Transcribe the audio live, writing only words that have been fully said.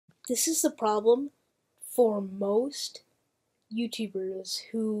This is the problem for most YouTubers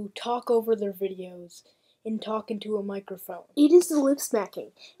who talk over their videos and talk into a microphone. It is the lip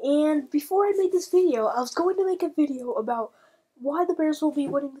smacking. And before I made this video, I was going to make a video about why the Bears will be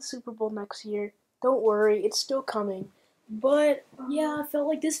winning the Super Bowl next year. Don't worry, it's still coming. But yeah, I felt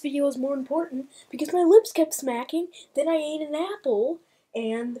like this video was more important because my lips kept smacking. Then I ate an apple,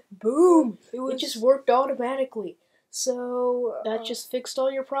 and boom, it just worked automatically. So that just fixed all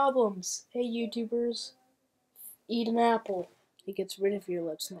your problems. Hey YouTubers, eat an apple. It gets rid of your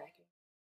lip smacking.